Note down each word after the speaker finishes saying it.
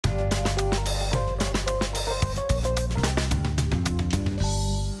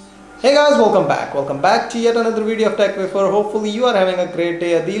Hey guys, welcome back to yet another video of Tech Wafer. Hopefully you are having a great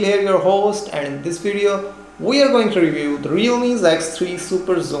day. Adil here, your host, and in this video we are going to review the Realme X3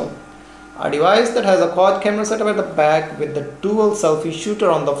 SuperZoom, a device that has a quad camera setup at the back with the dual selfie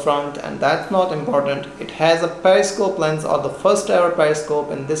shooter on the front, and that's not important. It has a Periscope lens, or the first ever Periscope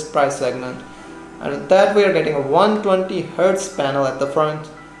in this price segment, and with that we are getting a 120Hz panel at the front.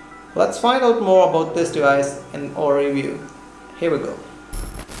 Let's find out more about this device in our review. Here we go.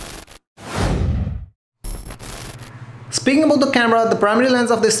 Speaking about the camera, the primary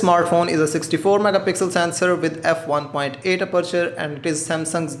lens of this smartphone is a 64 megapixel sensor with f1.8 aperture, and it is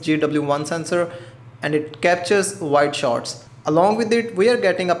Samsung's GW1 sensor, and it captures wide shots. Along with it, we are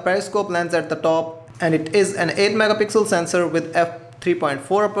getting a periscope lens at the top, and it is an 8 megapixel sensor with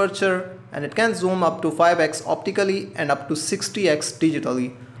f3.4 aperture, and it can zoom up to 5x optically and up to 60x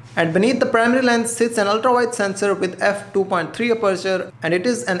digitally. And beneath the primary lens sits an ultra-wide sensor with f2.3 aperture, and it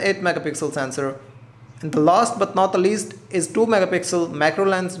is an 8 megapixel sensor. And the last but not the least is 2 megapixel macro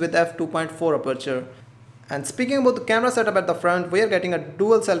lens with f2.4 aperture. And speaking about the camera setup at the front, we are getting a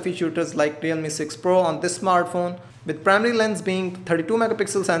dual selfie shooters like Realme 6 Pro on this smartphone, with primary lens being 32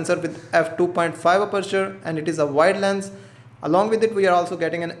 megapixel sensor with f2.5 aperture, and it is a wide lens. Along with it, we are also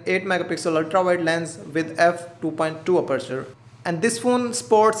getting an 8 megapixel ultra wide lens with f2.2 aperture. And this phone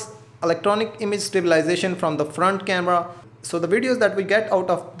sports electronic image stabilization from the front camera. So the videos that we get out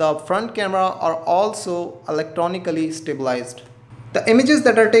of the front camera are also electronically stabilized. The images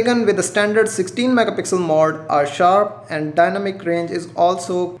that are taken with the standard 16 megapixel mode are sharp, and dynamic range is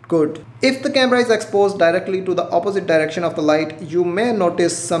also good. If the camera is exposed directly to the opposite direction of the light, you may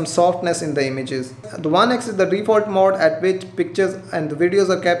notice some softness in the images. The 1x is the default mode at which pictures and the videos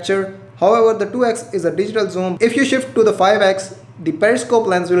are captured. However, the 2x is a digital zoom. If you shift to the 5x, the periscope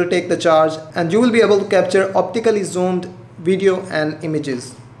lens will take the charge, and you will be able to capture optically zoomed video and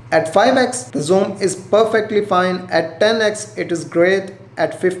images. At 5x, the zoom is perfectly fine. At 10x, it is great.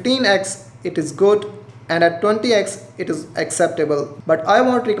 At 15x, it is good. And at 20x, it is acceptable. But I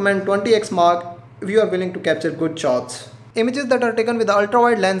won't recommend 20x mark if you are willing to capture good shots. Images that are taken with the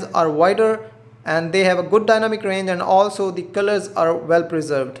ultra-wide lens are wider, and they have a good dynamic range, and also the colors are well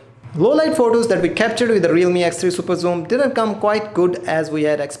preserved. Low light photos that we captured with the Realme X3 SuperZoom didn't come quite good as we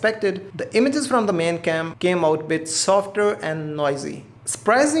had expected. The images from the main cam came out a bit softer and noisy.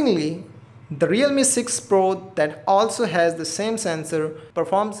 Surprisingly, the Realme 6 Pro, that also has the same sensor,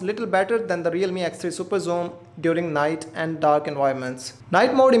 performs little better than the Realme X3 SuperZoom during night and dark environments.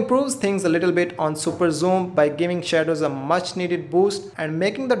 Night mode improves things a little bit on SuperZoom by giving shadows a much needed boost and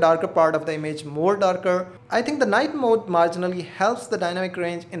making the darker part of the image more darker. I think the night mode marginally helps the dynamic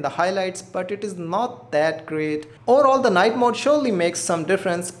range in the highlights, but it is not that great. Overall, the night mode surely makes some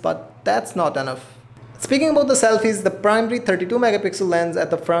difference, but that's not enough. Speaking about the selfies, the primary 32 megapixel lens at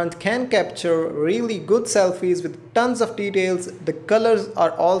the front can capture really good selfies with tons of details. The colors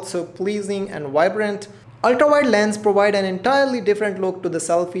are also pleasing and vibrant. Ultra-wide lens provide an entirely different look to the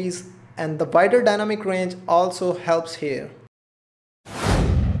selfies, and the wider dynamic range also helps here.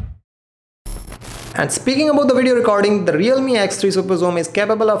 And speaking about the video recording, the Realme X3 SuperZoom is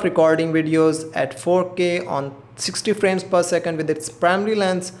capable of recording videos at 4K on 60 frames per second with its primary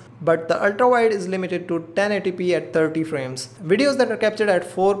lens, but the ultra-wide is limited to 1080p at 30 frames. Videos that are captured at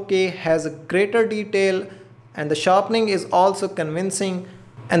 4K has a greater detail, and the sharpening is also convincing,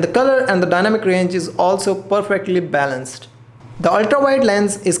 and the color and the dynamic range is also perfectly balanced. The ultra-wide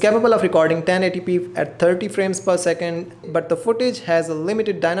lens is capable of recording 1080p at 30 frames per second, but the footage has a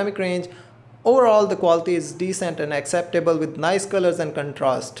limited dynamic range. Overall, the quality is decent and acceptable with nice colors and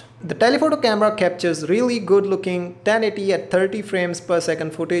contrast. The telephoto camera captures really good looking 1080 at 30 frames per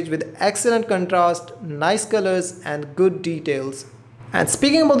second footage with excellent contrast, nice colors and good details. And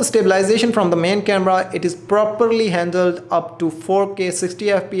speaking about the stabilization from the main camera, it is properly handled up to 4K 60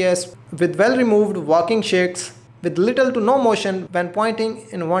 fps with well removed walking shakes with little to no motion when pointing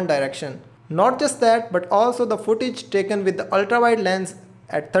in one direction. Not just that, but also the footage taken with the ultra-wide lens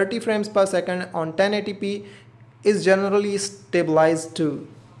at 30 frames per second on 1080p is generally stabilized too.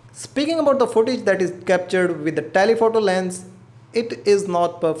 Speaking about the footage that is captured with the telephoto lens, it is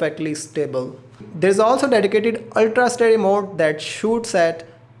not perfectly stable. There is also dedicated ultra steady mode that shoots at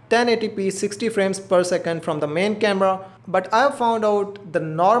 1080p 60 frames per second from the main camera, but I have found out the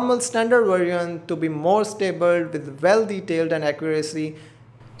normal standard version to be more stable with well detailed and accuracy.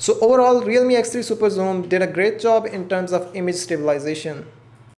 So overall, Realme X3 SuperZoom did a great job in terms of image stabilization.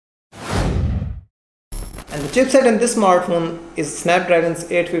 And the chipset in this smartphone is Snapdragon's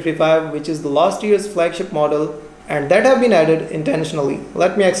 855, which is the last year's flagship model, and that have been added intentionally.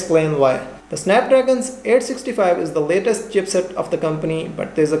 Let me explain why. The Snapdragon's 865 is the latest chipset of the company,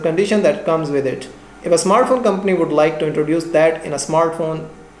 but there is a condition that comes with it. If a smartphone company would like to introduce that in a smartphone,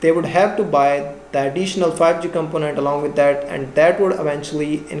 they would have to buy the additional 5G component along with that, and that would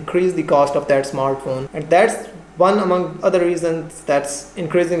eventually increase the cost of that smartphone. And that's one among other reasons that's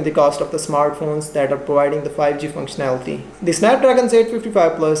increasing the cost of the smartphones that are providing the 5G functionality. The Snapdragon's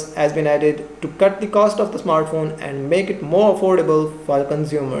 855 Plus has been added to cut the cost of the smartphone and make it more affordable for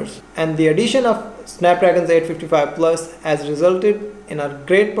consumers. And the addition of Snapdragon's 855 Plus has resulted in a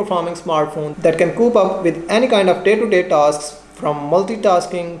great performing smartphone that can cope up with any kind of day-to-day tasks, from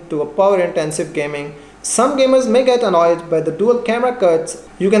multitasking to a power-intensive gaming. Some gamers may get annoyed by the dual camera cuts.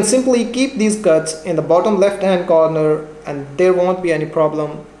 You can simply keep these cuts in the bottom left-hand corner and there won't be any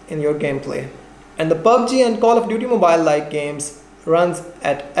problem in your gameplay. And the PUBG and Call of Duty Mobile-like games runs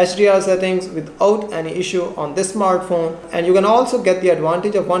at HDR settings without any issue on this smartphone, and you can also get the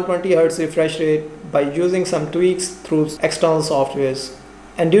advantage of 120Hz refresh rate by using some tweaks through external softwares.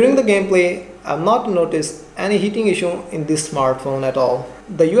 And during the gameplay, I've not noticed any heating issue in this smartphone at all.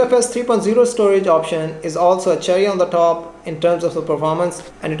 The UFS 3.0 storage option is also a cherry on the top in terms of the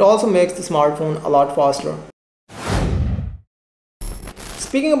performance, and it also makes the smartphone a lot faster.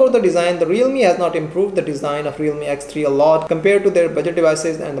 Speaking about the design, the Realme has not improved the design of Realme X3 a lot compared to their budget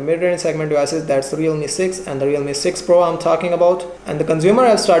devices and the mid-range segment devices. That's the Realme 6 and the Realme 6 Pro I'm talking about. And the consumer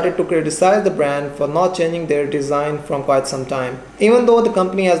have started to criticize the brand for not changing their design from quite some time. Even though the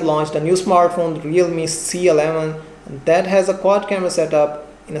company has launched a new smartphone, the Realme C11, that has a quad camera setup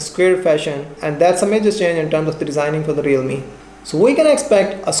in a square fashion, and that's a major change in terms of the designing for the Realme. So we can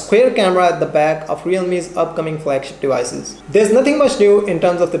expect a square camera at the back of Realme's upcoming flagship devices. There's nothing much new in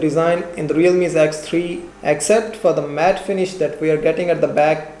terms of the design in the Realme X3 except for the matte finish that we are getting at the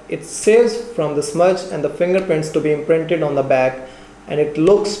back. It saves from the smudge and the fingerprints to be imprinted on the back, and it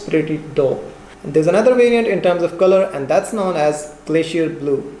looks pretty dope. And there's another variant in terms of color, and that's known as Glacier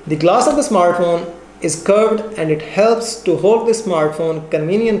Blue. The glass of the smartphone is curved and it helps to hold the smartphone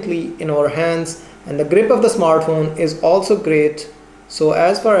conveniently in our hands. And the grip of the smartphone is also great. So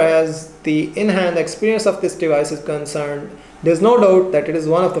as far as the in-hand experience of this device is concerned, there's no doubt that it is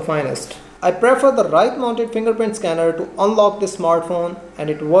one of the finest. I prefer the right mounted fingerprint scanner to unlock this smartphone, and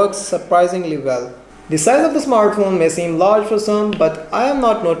it works surprisingly well. The size of the smartphone may seem large for some, but I have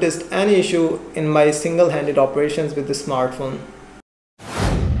not noticed any issue in my single-handed operations with this smartphone.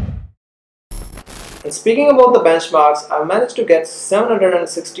 And speaking about the benchmarks, I managed to get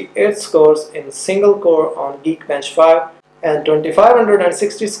 768 scores in single core on Geekbench 5 and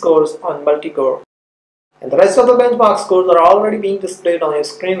 2560 scores on multi-core. And the rest of the benchmark scores are already being displayed on your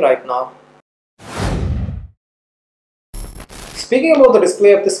screen right now. Speaking about the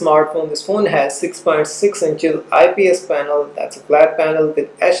display of the smartphone, this phone has 6.6 inches IPS panel, that's a flat panel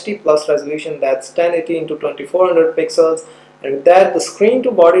with HD plus resolution, that's 1080 into 2400 pixels, and with that the screen to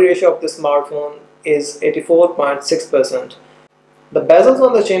body ratio of the smartphone is 84.6%. The bezels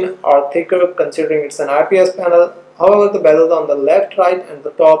on the chin are thicker considering it's an IPS panel. However, the bezels on the left, right and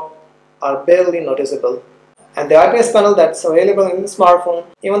the top are barely noticeable. And the IPS panel that's available in the smartphone,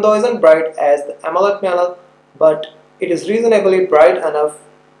 even though isn't bright as the AMOLED panel, but it is reasonably bright enough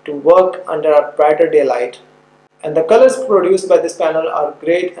to work under a brighter daylight. And the colors produced by this panel are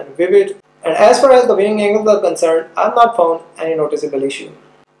great and vivid. And as far as the viewing angles are concerned, I have not found any noticeable issue.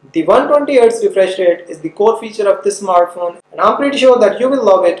 The 120Hz refresh rate is the core feature of this smartphone, and I'm pretty sure that you will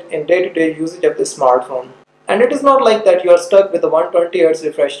love it in day-to-day usage of this smartphone. And it is not like that you are stuck with the 120Hz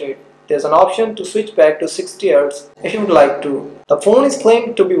refresh rate. There's an option to switch back to 60Hz if you would like to. The phone is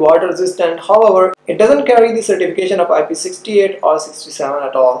claimed to be water resistant, however, it doesn't carry the certification of IP68 or 67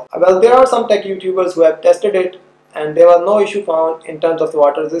 at all. Well, there are some tech YouTubers who have tested it and there was no issue found in terms of the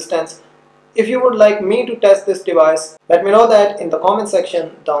water resistance. If you would like me to test this device, let me know that in the comment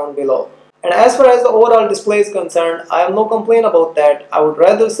section down below. And as far as the overall display is concerned, I have no complaint about that. I would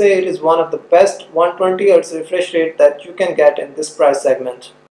rather say it is one of the best 120Hz refresh rate that you can get in this price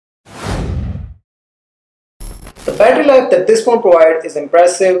segment. The battery life that this phone provides is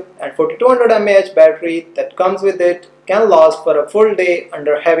impressive, and 4200 mAh battery that comes with it can last for a full day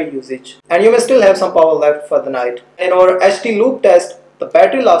under heavy usage. And you may still have some power left for the night. In our HD loop test, the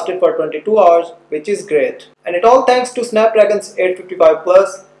battery lasted for 22 hours, which is great. And it all thanks to Snapdragon's 855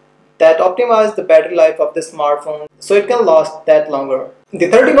 Plus that optimized the battery life of this smartphone so it can last that longer. The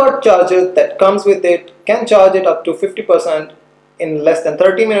 30-watt charger that comes with it can charge it up to 50% in less than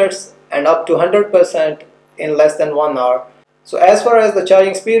 30 minutes and up to 100% in less than 1 hour. So as far as the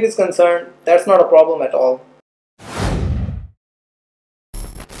charging speed is concerned, that's not a problem at all.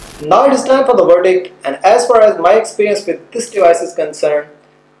 Now it is time for the verdict, and as far as my experience with this device is concerned,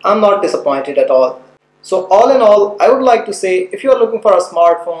 I'm not disappointed at all. So all in all, I would like to say if you are looking for a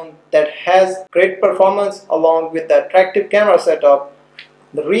smartphone that has great performance along with the attractive camera setup,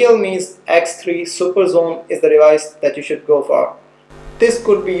 the Realme's X3 SuperZoom is the device that you should go for. This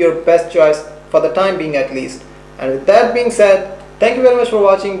could be your best choice for the time being at least. And with that being said, thank you very much for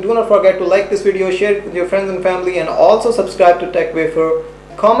watching. Do not forget to like this video, share it with your friends and family, and also subscribe to TechWafer.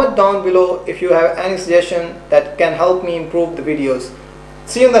 Comment down below if you have any suggestion that can help me improve the videos.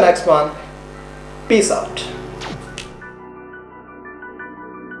 See you in the next one. Peace out.